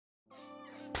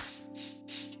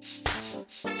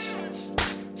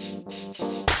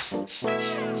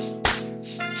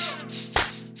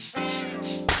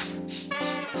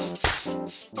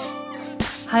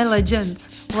Hi,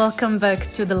 legends! Welcome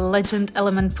back to the Legend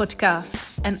Element podcast,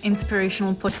 an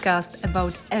inspirational podcast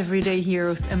about everyday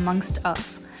heroes amongst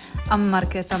us. I'm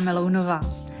Markéta Melounová.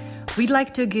 We'd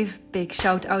like to give big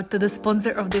shout out to the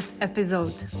sponsor of this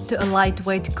episode, to a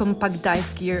lightweight compact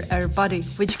dive gear AirBuddy,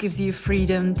 which gives you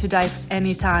freedom to dive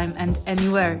anytime and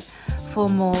anywhere. For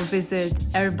more, visit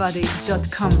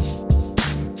airbuddy.com.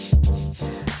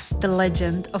 The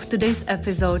legend of today's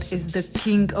episode is the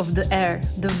King of the Air,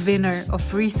 the winner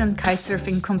of recent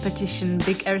kitesurfing competition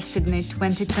Big Air Sydney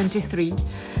 2023,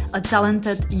 a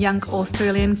talented young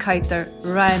Australian kiter,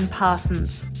 Ryan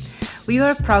Parsons. We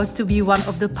are proud to be one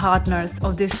of the partners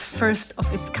of this first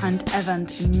of its kind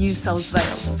event in New South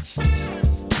Wales.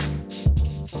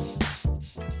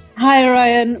 Hi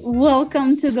Ryan,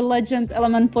 welcome to the Legend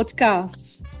Element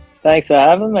podcast. Thanks for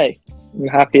having me. I'm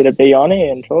happy to be on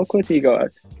here and talk with you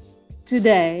guys.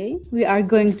 Today, we are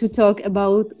going to talk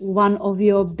about one of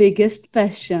your biggest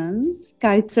passions,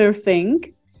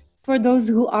 kitesurfing. For those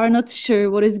who are not sure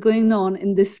what is going on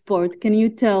in this sport, can you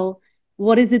tell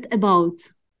what is it about?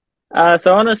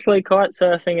 So honestly,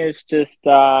 kitesurfing is just,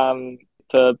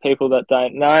 for people that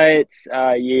don't know, it's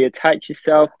you attach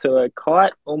yourself to a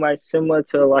kite, almost similar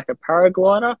to like a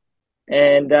paraglider,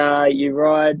 and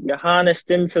you're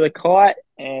harnessed into the kite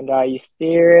and you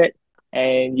steer it.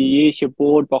 And you use your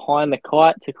board behind the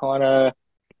kite to kind of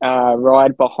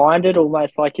ride behind it,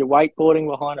 almost like you're wakeboarding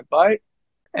behind a boat.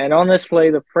 And honestly,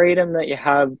 the freedom that you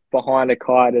have behind a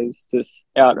kite is just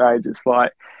outrageous.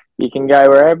 Like, you can go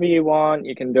wherever you want.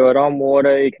 You can do it on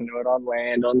water. You can do it on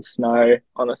land, on snow,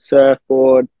 on a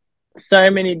surfboard. So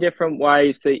many different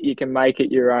ways that you can make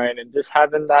it your own. And just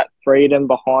having that freedom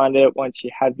behind it once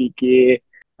you have your gear,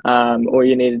 all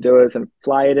you need to do is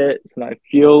inflate it. There's no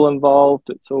fuel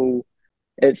involved.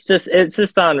 It's just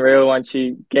unreal once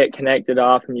you get connected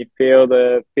up and you feel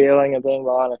the feeling of being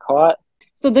behind a kite.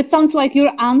 So that sounds like your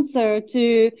answer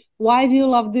to why do you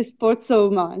love this sport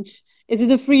so much? Is it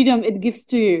the freedom it gives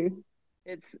to you?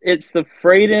 It's the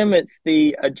freedom, it's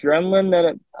the adrenaline that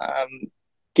it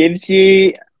gives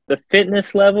you, the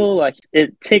fitness level. Like,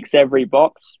 it ticks every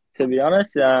box, to be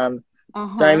honest.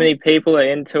 So many people are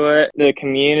into it. The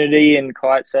community in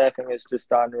kite surfing is just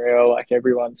unreal. Like,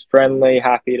 everyone's friendly,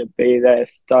 happy to be there,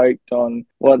 stoked on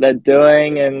what they're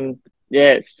doing. And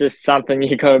yeah, it's just something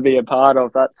you got to be a part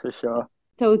of, that's for sure.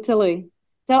 Totally.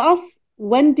 Tell us,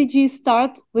 when did you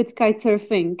start with kite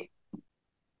surfing?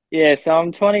 Yeah, so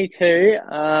I'm 22.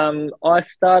 I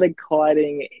started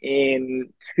kiting in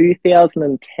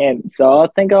 2010. So I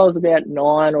think I was about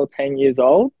 9 or 10 years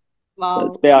old. Wow. So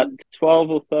it's about 12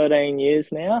 or 13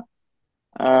 years now.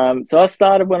 So I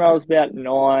started when I was about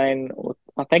 9, or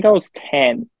I think I was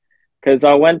 10, because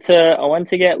I went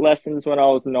to get lessons when I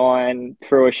was 9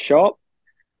 through a shop,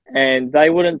 and they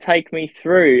wouldn't take me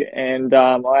through, and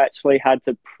I actually had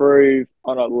to prove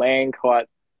on a land kite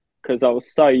because I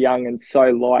was so young and so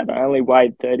light. I only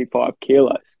weighed 35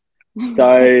 kilos,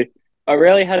 so I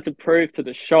really had to prove to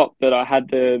the shop that I had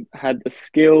the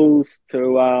skills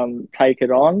to take it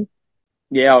on.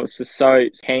 Yeah, I was just so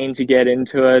keen to get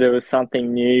into it. It was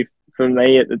something new for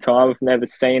me at the time. I've never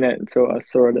seen it until I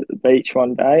saw it at the beach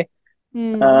one day.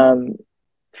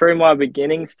 Through my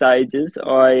beginning stages,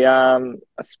 I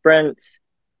spent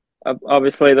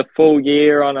obviously the full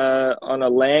year on a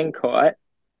land kite,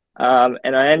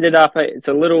 and I ended up. It's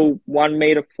a little 1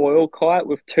 meter foil kite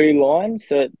with 2 lines,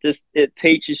 so it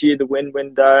teaches you the wind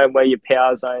window and where your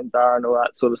power zones are and all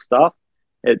that sort of stuff.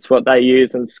 It's what they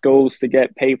use in schools to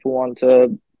get people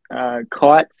onto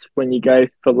kites when you go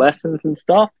for lessons and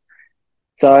stuff.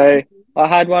 So I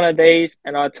had one of these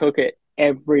and I took it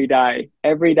every day.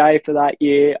 Every day for that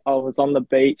year, I was on the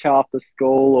beach after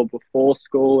school or before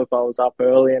school if I was up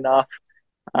early enough.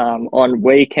 On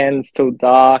weekends till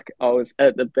dark, I was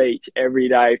at the beach every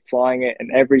day, flying it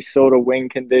in every sort of wind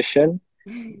condition.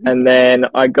 And then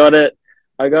I got it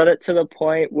to the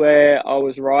point where I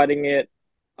was riding it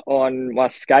on my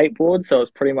skateboard, so it was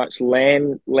pretty much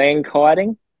land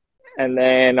kiting. And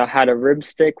then I had a rib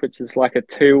stick, which is like a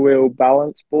 2-wheel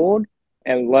balance board,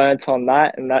 and learnt on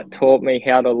that, and that taught me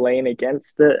how to lean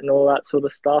against it and all that sort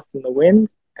of stuff in the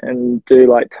wind and do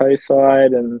like toe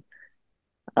side, and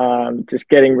just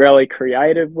getting really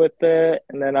creative with it.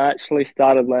 And then I actually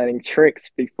started learning tricks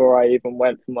before I even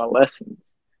went for my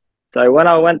lessons. So when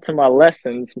I went to my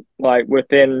lessons, like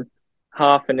within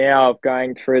half an hour of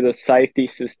going through the safety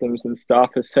systems and stuff,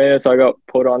 as soon as I got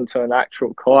put onto an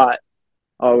actual kite,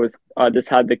 I just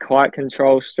had the kite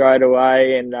control straight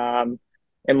away. And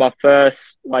in my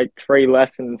first like 3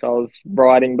 lessons, I was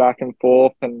riding back and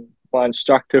forth, and my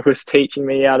instructor was teaching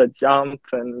me how to jump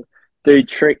and do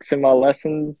tricks in my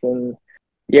lessons. And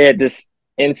yeah, just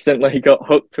instantly got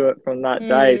hooked to it from that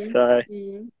day. Mm, So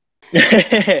mm,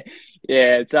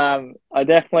 yeah, it's I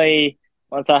definitely,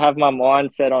 once I have my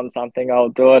mind set on something, I'll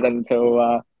do it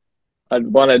until I'd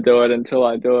want to do it until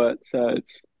I do it. So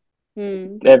it's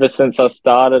mm. ever since I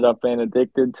started, I've been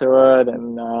addicted to it,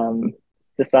 and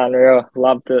it's just unreal.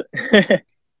 Loved it.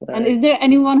 And So, is there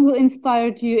anyone who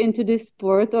inspired you into this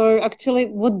sport, or actually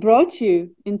what brought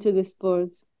you into this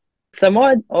sport? so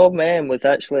my old man was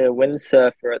actually a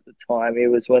windsurfer at the time. He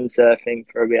was windsurfing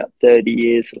for about 30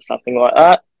 years or something like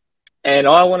that. And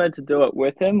I wanted to do it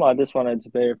with him. I just wanted to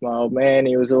be with my old man.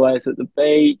 He was always at the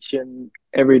beach, and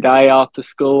every day after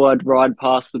school, I'd ride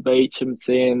past the beach and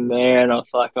see him there. And I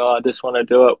was like, oh, I just want to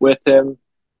do it with him.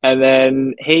 And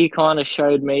then he kind of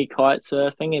showed me kite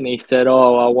surfing, and he said,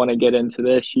 oh, I want to get into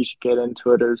this. You should get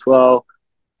into it as well.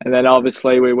 And then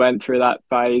obviously we went through that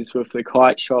phase with the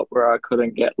kite shop where I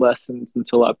couldn't get lessons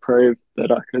until I proved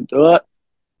that I could do it.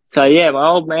 So yeah, my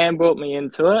old man brought me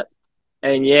into it,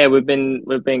 and yeah, we've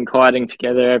been kiting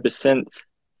together ever since.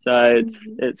 So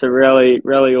Mhm. it's a really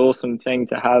awesome thing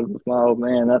to have with my old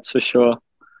man, that's for sure.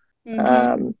 Mhm.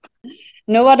 Um,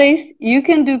 Nowadays, you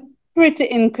can do pretty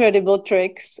incredible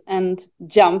tricks and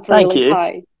jump Thank really you.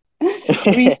 high.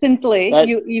 Recently,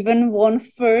 you That's even won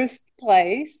first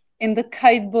place in the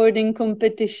kiteboarding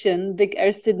competition, Big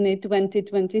Air Sydney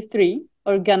 2023,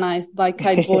 organized by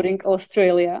Kiteboarding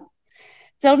Australia.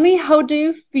 Tell me, how do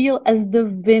you feel as the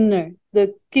winner,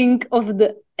 the king of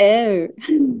the air?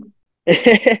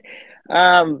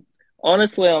 um,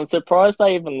 honestly, I'm surprised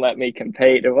they even let me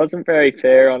compete. It wasn't very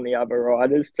fair on the other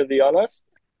riders, to be honest.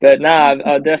 But no,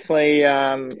 I definitely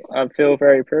I feel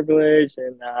very privileged,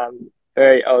 and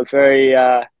very I was very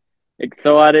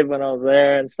excited when I was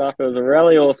there and stuff. It was a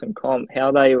really awesome comp.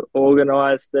 How they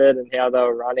organized it and how they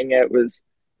were running it was,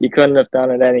 you couldn't have done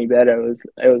it any better.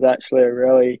 It was actually a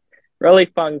really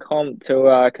fun comp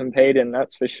to compete in.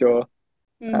 That's for sure.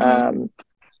 Mhm. Um,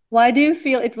 Why do you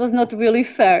feel it was not really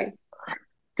fair?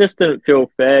 just didn't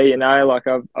feel fair, you know. Like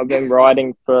I've been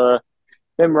riding for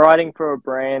a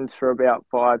brand for about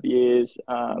 5 years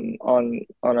on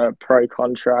a pro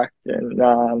contract, and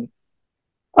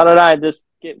I don't know, just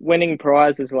winning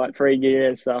prizes like free gear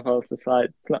and stuff. I was just like,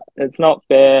 it's not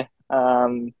fair,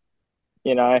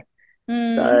 you know.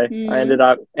 So I ended Mm-hmm.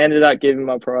 up ended up giving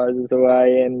my prizes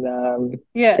away, and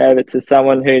Yeah. gave it to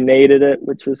someone who needed it,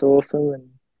 which was awesome. And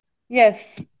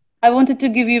Yes. I wanted to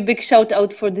give you a big shout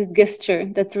out for this gesture.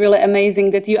 That's really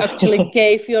amazing that you actually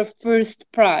gave your first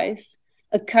prize,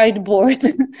 a kiteboard,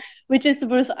 which is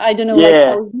worth, I don't know, like yeah,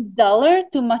 $1,000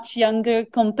 to much younger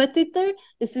competitor.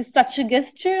 This is such a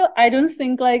gesture. I don't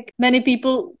think like many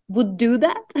people would do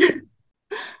that.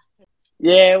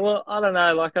 yeah. Well, I don't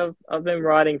know. Like I've been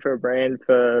riding for a brand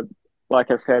for, like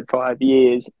I said, 5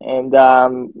 years, and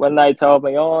when they told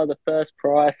me, oh, the first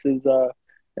prize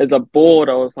is a board,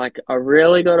 I was like, I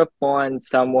really got to find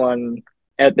someone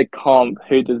at the comp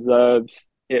who deserves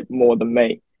it more than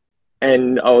me.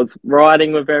 And I was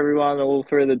riding with everyone all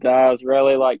through the day. I was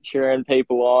really like cheering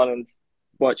people on and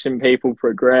watching people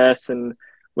progress, and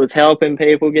was helping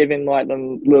people, giving like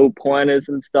them little pointers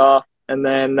and stuff. And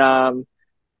then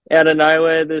out of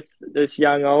nowhere, this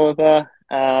young Oliver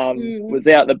Mm. was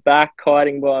out the back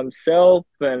kiting by himself,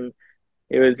 and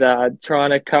he was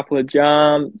trying a couple of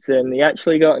jumps, and he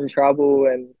actually got in trouble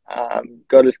and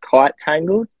got his kite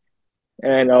tangled.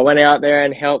 And I went out there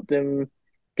and helped him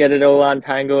get it all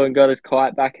untangled and got his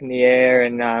kite back in the air,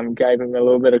 and gave him a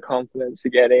little bit of confidence to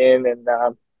get in.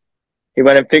 And he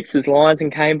went and fixed his lines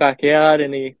and came back out,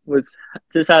 and he was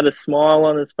just had a smile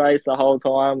on his face the whole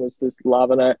time, was just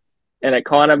loving it. And it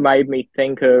kind of made me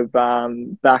think of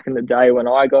back in the day when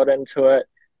I got into it.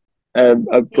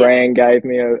 A Yeah. brand gave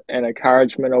me an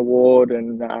encouragement award,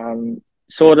 and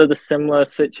sort of the similar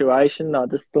situation. I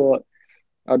just thought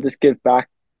I'll just give back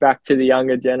to the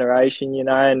younger generation, you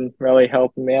know, and really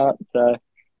help them out. So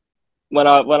when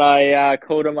I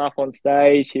called him up on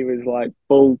stage, he was like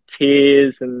full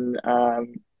tears, and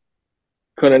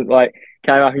couldn't like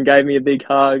came up and gave me a big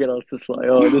hug, and I was just like,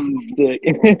 oh, this is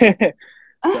sick.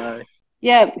 So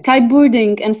Yeah,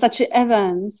 kiteboarding and such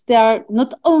events, they are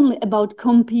not only about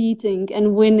competing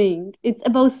and winning, it's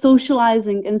about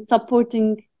socializing and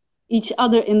supporting each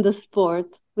other in the sport,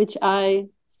 which I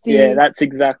yeah, see that's in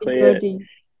exactly your it. D.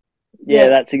 Yeah, Yeah.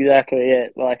 that's exactly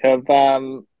it. Like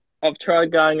I've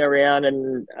tried going around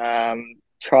and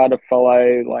try to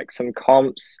follow like some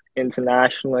comps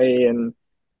internationally, and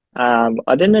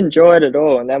I didn't enjoy it at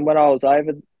all. And then when I was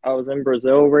in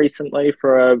Brazil recently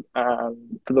for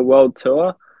the world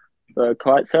tour for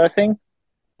kite surfing.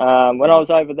 When I was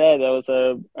over there was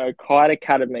a kite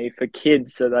academy for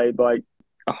kids. So they like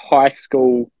a high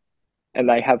school and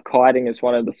they have kiting as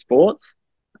one of the sports.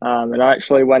 And I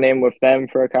actually went in with them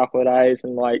for a couple of days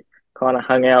and like kind of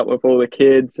hung out with all the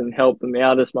kids and helped them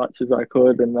out as much as I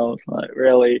could. And I was like,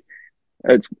 really,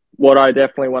 it's what I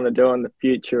definitely want to do in the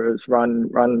future is run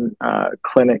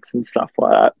clinics and stuff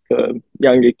like that for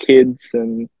younger kids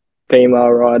and female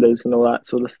riders and all that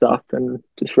sort of stuff, and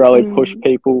just really push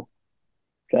people.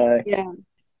 So yeah.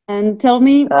 And tell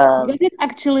me, does it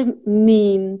actually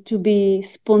mean to be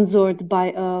sponsored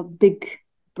by a big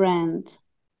brand?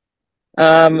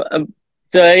 So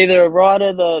either a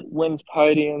rider that wins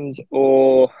podiums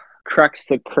or cracks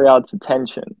the crowd's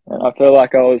attention. And I feel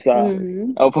like I've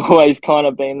always kind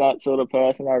of been that sort of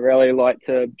person. I really like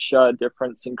to show a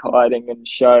difference in kiting and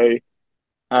show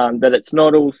that it's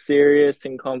not all serious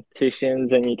in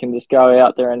competitions and you can just go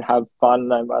out there and have fun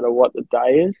no matter what the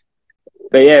day is.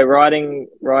 But yeah, riding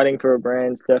for a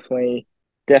brand's definitely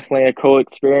a cool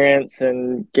experience,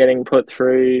 and getting put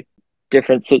through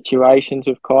different situations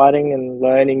with kiting and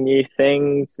learning new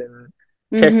things and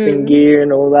testing gear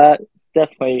and all that. It's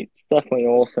definitely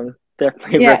awesome.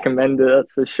 Definitely recommend it,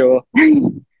 that's for sure.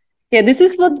 Yeah, this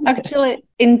is what actually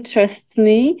interests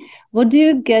me. What do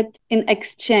you get in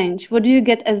exchange? What do you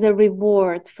get as a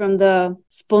reward from the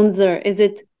sponsor? Is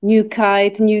it new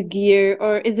kite, new gear,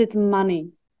 or is it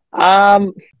money? I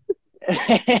mean,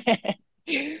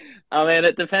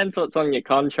 it depends what's on your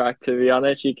contract, to be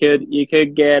honest. You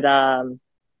could get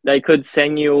they could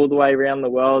send you all the way around the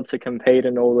world to compete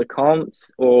in all the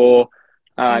comps, or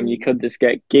you could just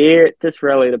get gear. It just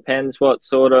really depends what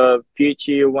sort of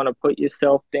future you want to put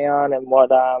yourself down and what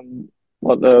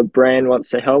the brand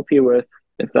wants to help you with.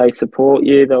 If they support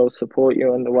you, they'll support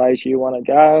you in the ways you want to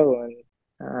go,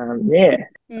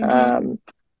 and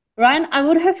Ryan, I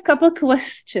would have a couple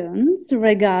questions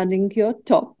regarding your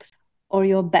tops or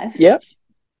your bests. Yep.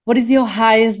 What is your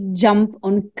highest jump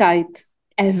on kite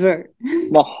ever?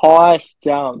 My highest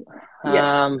jump?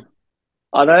 Yes.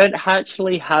 I don't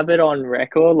actually have it on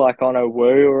record, like on a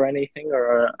Woo or anything,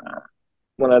 or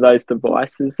one of those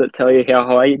devices that tell you how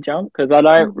high you jump, because I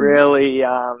don't really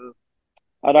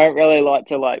like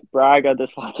to like brag. I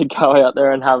just like to go out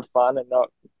there and have fun and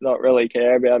not really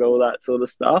care about all that sort of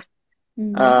stuff.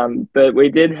 But we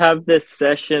did have this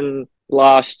session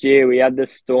last year. We had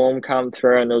this storm come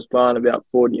through and it was blowing about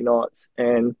 40 knots,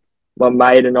 and my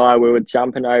mate and I, we were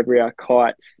jumping over our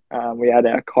kites. We had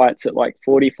our kites at like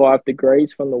 45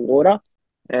 degrees from the water,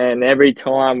 and every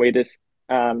time we just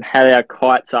had our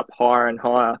kites up higher and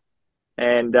higher.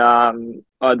 And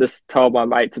I just told my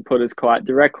mate to put his kite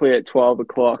directly at 12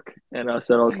 o'clock, and I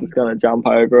said I was just going to jump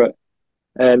over it.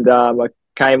 And I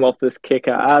came off this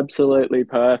kicker absolutely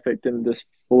perfect and just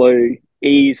flew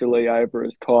easily over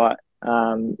his kite.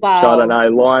 Wow. So I don't know,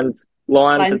 lines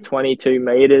are 22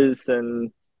 meters,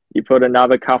 and you put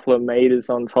another couple of meters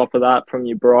on top of that from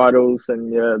your bridles,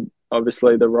 and you're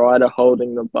obviously the rider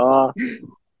holding the bar.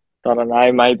 I don't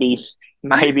know, maybe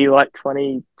like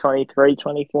 20, 23,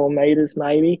 24 meters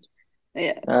maybe.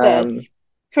 Yeah, that's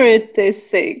pretty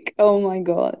sick. Oh my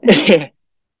God.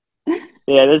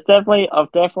 Yeah,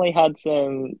 I've definitely had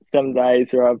some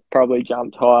days where I've probably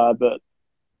jumped higher, but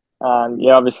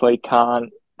you obviously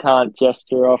can't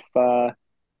gesture off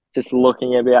just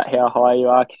looking about how high you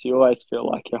are, because you always feel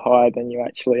like you're higher than you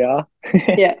actually are.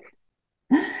 Yeah.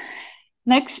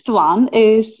 Next one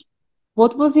is,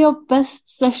 what was your best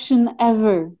session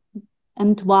ever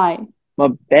and why? My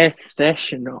best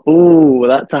session? Oh,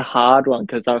 that's a hard one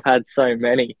because I've had so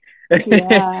many.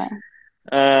 Yeah.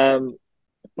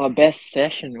 My best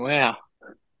session, wow.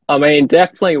 I mean,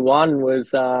 definitely one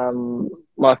was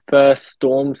my first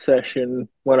storm session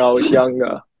when I was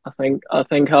younger. I think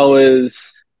I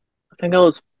was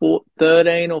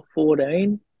 13 or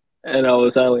 14, and I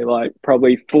was only like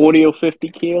probably 40 or 50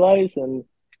 kilos, and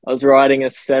I was riding a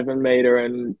 7-meter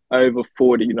and over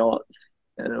 40 knots.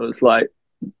 And it was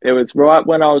right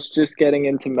when I was just getting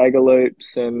into mega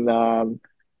loops and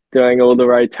doing all the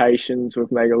rotations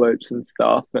with mega loops and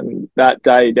stuff. And that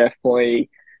day definitely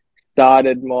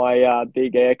started my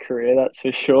big air career, that's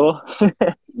for sure.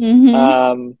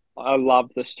 I love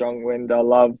the strong wind. I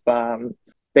love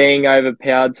being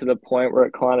overpowered to the point where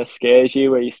it kind of scares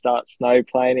you, where you start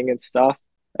snowplaning and stuff.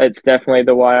 It's definitely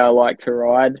the way I like to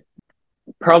ride.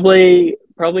 Probably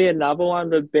another one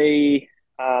would be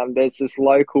there's this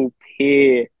local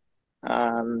pier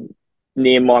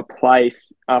near my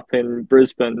place up in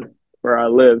Brisbane where I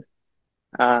live.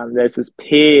 There's this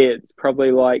pier. It's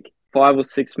probably like 5 or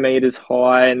 6 meters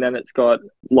high, and then it's got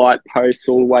light posts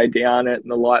all the way down it,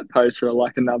 and the light posts are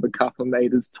like another couple of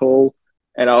meters tall.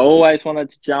 And I always wanted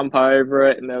to jump over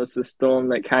it, and there was a storm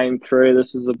that came through.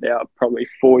 This was about probably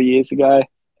 4 years ago,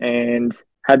 and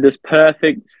had this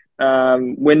perfect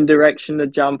wind direction to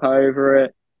jump over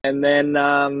it. And then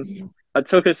I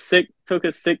took a sick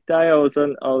day. I was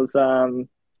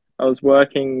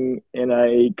working in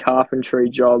a carpentry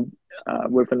job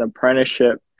with an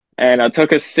apprenticeship, and I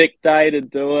took a sick day to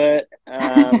do it.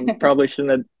 Probably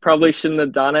shouldn't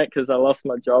have done it because I lost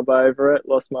my job over it,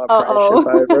 lost my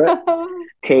apprenticeship over it.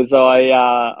 Because I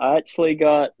actually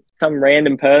got some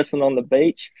random person on the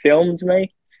beach filmed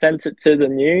me, sent it to the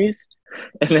news,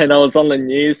 and then I was on the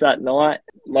news that night.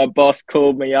 My boss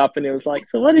called me up and he was like,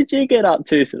 "So what did you get up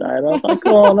to today?" And I was like,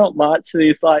 "Oh, not much." And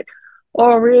he's like,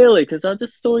 "Oh, really? Because I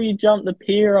just saw you jump the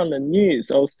pier on the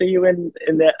news. I'll see you in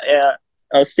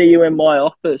I'll see you in my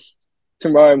office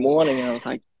tomorrow morning." And I was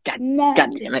like, God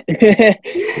damn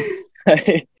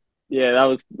it.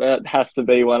 Yeah, that has to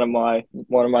be one of my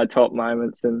top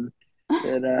moments. And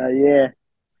yeah.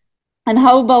 And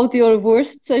how about your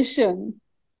worst session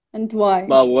and why?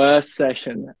 My worst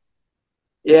session.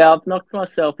 Yeah, I've knocked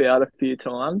myself out a few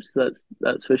times. That's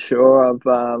for sure. I've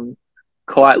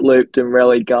quite looped in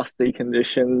really gusty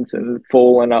conditions and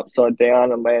fallen upside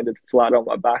down and landed flat on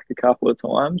my back a couple of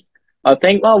times. I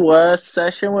think my worst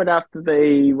session would have to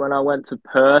be when I went to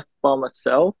Perth by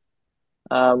myself.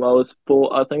 I think I was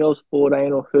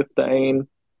 14 or 15.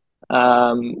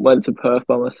 Went to Perth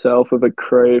by myself with a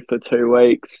crew for 2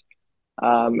 weeks.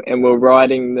 And we're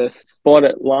riding this spot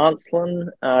at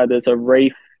Lancelin. There's a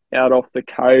reef out off the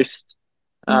coast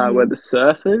where the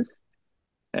surf is.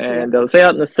 And I was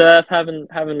out in the surf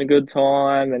having a good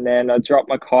time, and then I dropped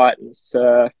my kite in the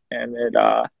surf, and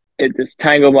it just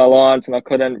tangled my lines, and I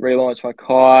couldn't relaunch my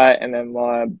kite, and then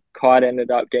my kite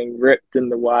ended up getting ripped in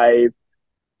the wave,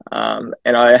 and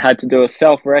I had to do a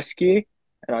self-rescue,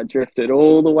 and I drifted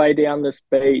all the way down this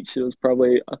beach. It was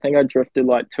I think I drifted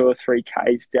like 2 or 3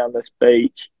 Ks down this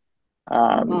beach,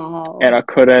 and I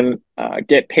couldn't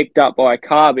get picked up by a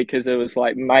car because it was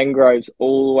like mangroves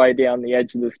all the way down the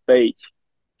edge of this beach.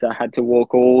 So I had to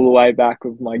walk all the way back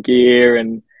with my gear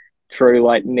and through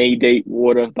like knee-deep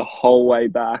water the whole way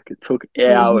back. It took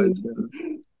hours,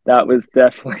 and that was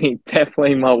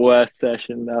definitely my worst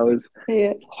session. That was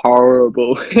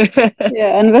horrible.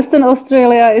 Yeah, and Western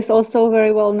Australia is also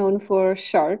very well known for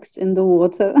sharks in the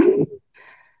water.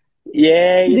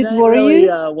 Yeah, Did it worry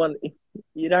you?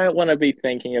 You don't want to be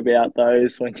thinking about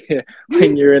those when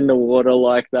you're in the water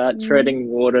like that, treading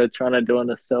water, trying to do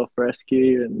a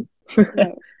self-rescue, and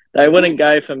they wouldn't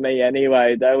go for me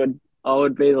anyway. I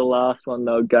would be the last one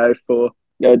they'll go for.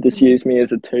 They'll just use me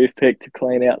as a toothpick to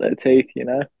clean out their teeth, you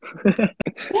know.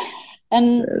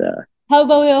 And how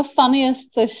about your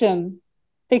funniest session?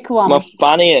 Pick one. My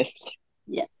funniest.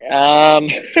 Yes.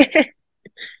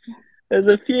 There's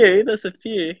a few.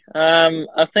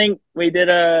 I think we did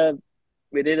a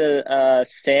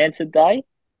Santa day.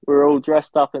 We were all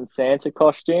dressed up in Santa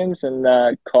costumes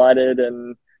and kited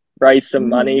and raised some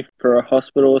money for a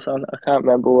hospital or something. I can't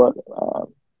remember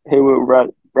who we were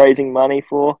raising money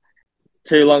for.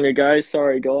 Too long ago,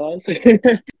 sorry guys.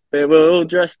 But we were all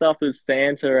dressed up as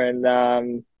Santa,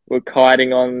 and we're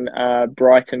kiting on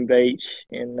Brighton Beach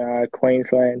in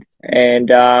Queensland. And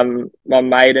my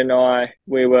mate and I,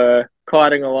 we were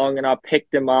kiting along, and I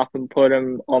picked him up and put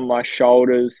him on my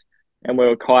shoulders, and we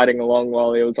were kiting along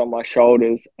while he was on my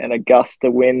shoulders, and a gust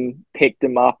of wind picked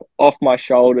him up off my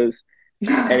shoulders,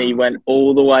 and he went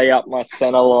all the way up my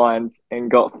center lines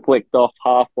and got flicked off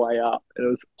halfway up. It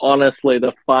was honestly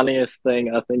the funniest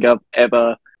thing I think I've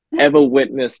ever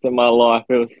witnessed in my life.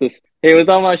 It was just, he was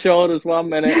on my shoulders 1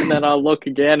 minute, and then I look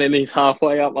again and he's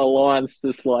halfway up my lines,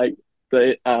 just like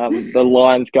the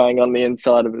lines going on the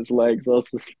inside of his legs. I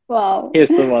was just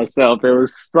kissing myself. It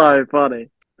was so funny.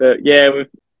 But yeah,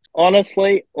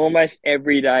 honestly, almost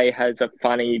every day has a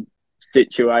funny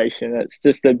situation. It's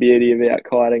just the beauty about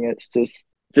kiting. It's just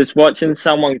watching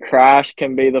someone crash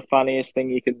can be the funniest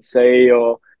thing you can see,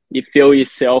 or you feel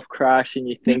yourself crash and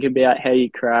you think about how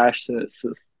you crashed, and it's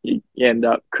just you end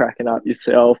up cracking up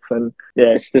yourself. And yeah,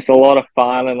 it's just a lot of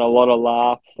fun and a lot of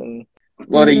laughs and a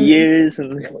lot of years,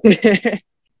 and it's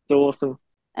awesome.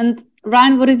 And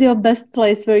Ryan, what is your best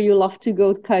place where you love to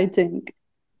go kiting?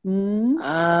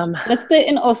 Let's stay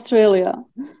in Australia.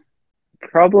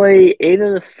 Probably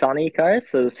either the sunny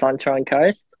coast or the Sunshine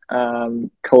Coast,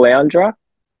 Caloundra.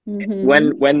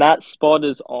 When that spot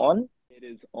is on, it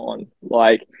is on.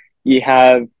 Like, you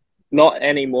have, not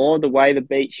anymore, the way the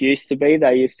beach used to be,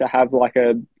 they used to have like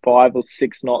a 5 or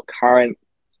 6 knot current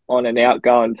on an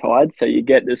outgoing tide. So you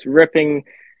get this ripping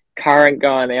current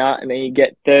going out, and then you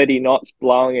get 30 knots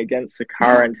blowing against the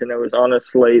current. And it was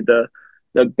honestly the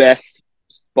best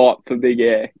spot for big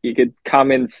air. You could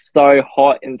come in so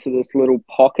hot into this little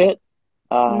pocket,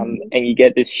 and you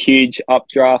get this huge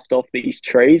updraft off these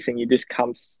trees, and you just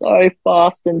come so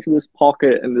fast into this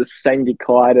pocket and just send your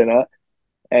kite in it,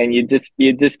 and you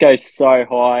just go so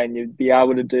high, and you'd be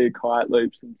able to do kite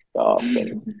loops and stuff.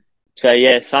 And so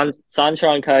yeah,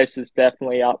 Sunshine Coast is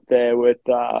definitely up there with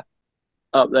one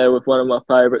of my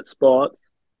favorite spots.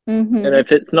 And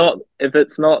if it's not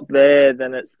there,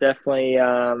 then it's definitely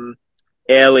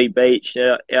Airlie Beach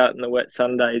out in the wet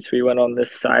Sundays. We went on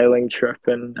this sailing trip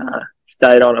and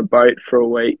stayed on a boat for a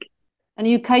week. And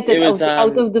you kited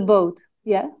out of the boat,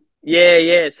 yeah?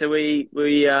 Yeah. So we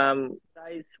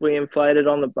inflated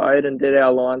on the boat and did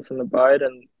our lines on the boat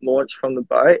and launched from the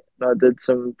boat. And I did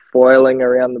some foiling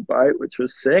around the boat, which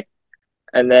was sick.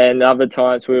 And then other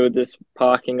times we were just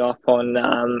parking up on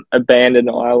abandoned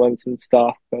islands and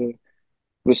stuff, and it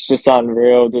was just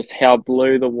unreal just how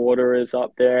blue the water is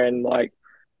up there. And like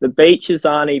the beaches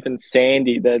aren't even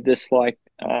sandy, they're just like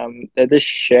they're just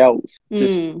shells,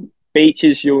 just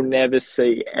beaches you'll never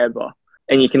see ever,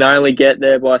 and you can only get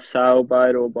there by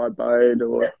sailboat or by boat,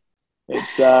 or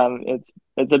it's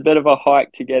a bit of a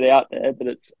hike to get out there, but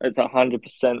it's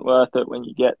 100% worth it when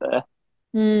you get there.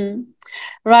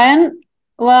 Ryan,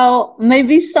 well,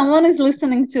 maybe someone is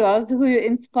listening to us who you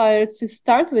inspired to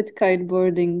start with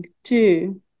kiteboarding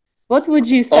too. What would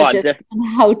you suggest on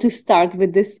how to start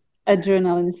with this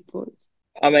adrenaline sport?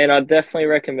 I mean, I definitely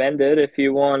recommend it if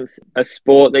you want a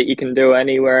sport that you can do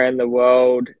anywhere in the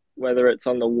world, whether it's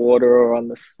on the water or on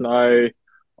the snow,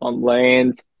 on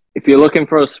land. If you're looking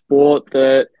for a sport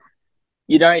that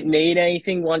you don't need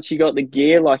anything once you got the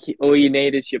gear, like all you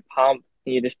need is your pump.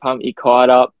 You just pump your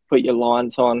kite up, put your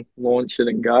lines on, launch it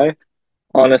and go.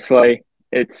 Honestly,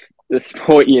 it's the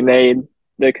sport you need.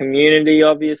 The community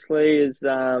obviously is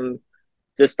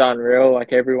just unreal.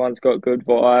 Like everyone's got good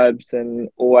vibes and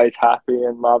always happy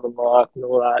and loving life and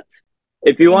all that.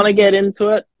 If you want to get into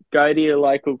it, go to your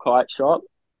local kite shop.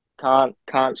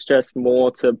 Can't stress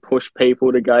more to push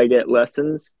people to go get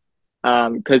lessons.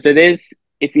 Because it is,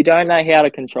 if you don't know how to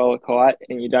control a kite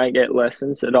and you don't get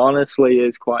lessons, it honestly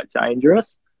is quite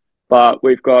dangerous. But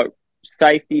we've got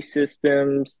safety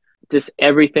systems, just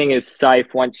everything is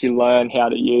safe once you learn how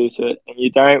to use it. And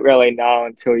you don't really know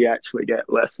until you actually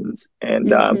get lessons.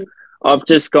 And I've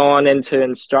just gone into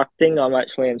instructing. I'm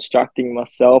actually instructing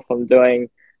myself. I'm doing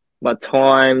my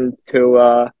time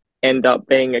to end up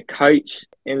being a coach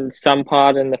in some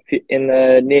part in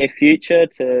the near future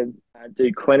to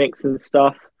do clinics and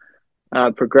stuff.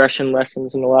 Progression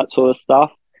lessons and all that sort of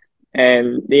stuff.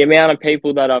 And the amount of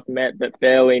people that I've met that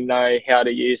barely know how to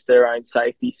use their own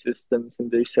safety systems and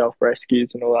do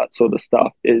self-rescues and all that sort of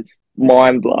stuff is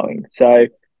mind-blowing. So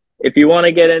if you want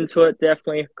to get into it,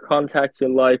 definitely contact your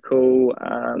local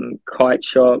kite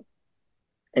shop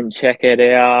and check it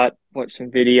out, watch some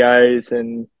videos,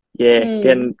 and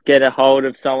get a hold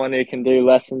of someone who can do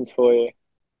lessons for you.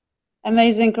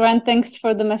 Amazing, Grant. Thanks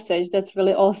for the message. That's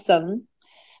really awesome.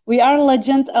 We are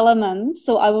Legend Element,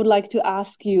 so I would like to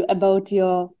ask you about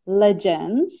your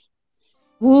legends.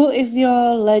 Who is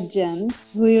your legend,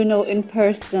 who you know in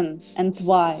person, and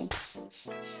why?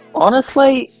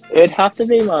 Honestly, it'd have to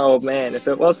be my old man. If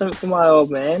it wasn't for my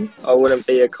old man, I wouldn't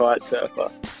be a kite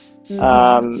surfer.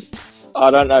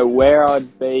 I don't know where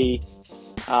I'd be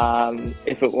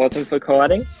if it wasn't for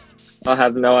kiting. I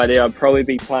have no idea. I'd probably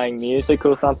be playing music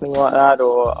or something like that,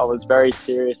 or I was very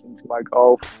serious into my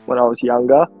golf when I was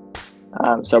younger.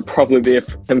 So I'd probably be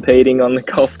competing on the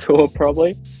golf tour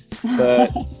probably.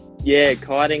 But yeah,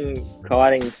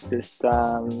 kiting's just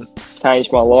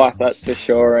changed my life, that's for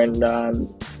sure. And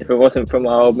if it wasn't for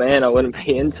my old man, I wouldn't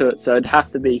be into it. So it'd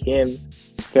have to be him.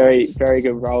 Very, very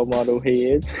good role model he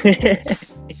is.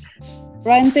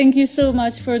 Ryan, thank you so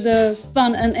much for the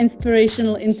fun and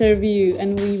inspirational interview,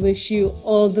 and we wish you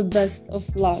all the best of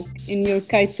luck in your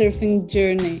kitesurfing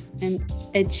journey and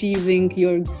achieving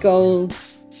your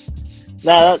goals.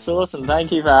 No, that's awesome.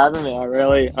 Thank you for having me.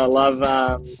 I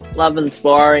love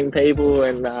inspiring people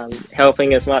and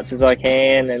helping as much as I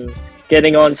can and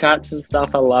getting on chats and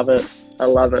stuff. I love it.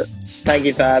 Thank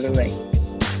you for having me.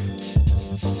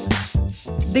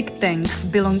 Big thanks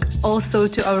belong also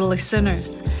to our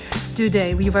listeners.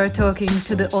 Today we were talking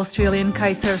to the Australian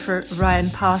kitesurfer Ryan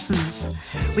Parsons.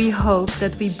 We hope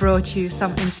that we brought you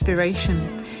some inspiration.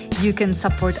 You can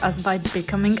support us by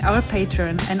becoming our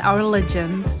patron and our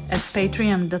legend at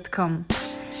patreon.com.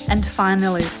 And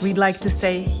finally, we'd like to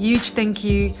say a huge thank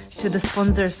you to the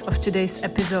sponsors of today's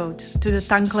episode, to the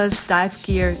tankless dive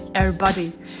gear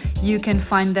Airbuddy. You can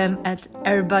find them at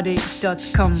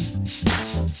airbuddy.com.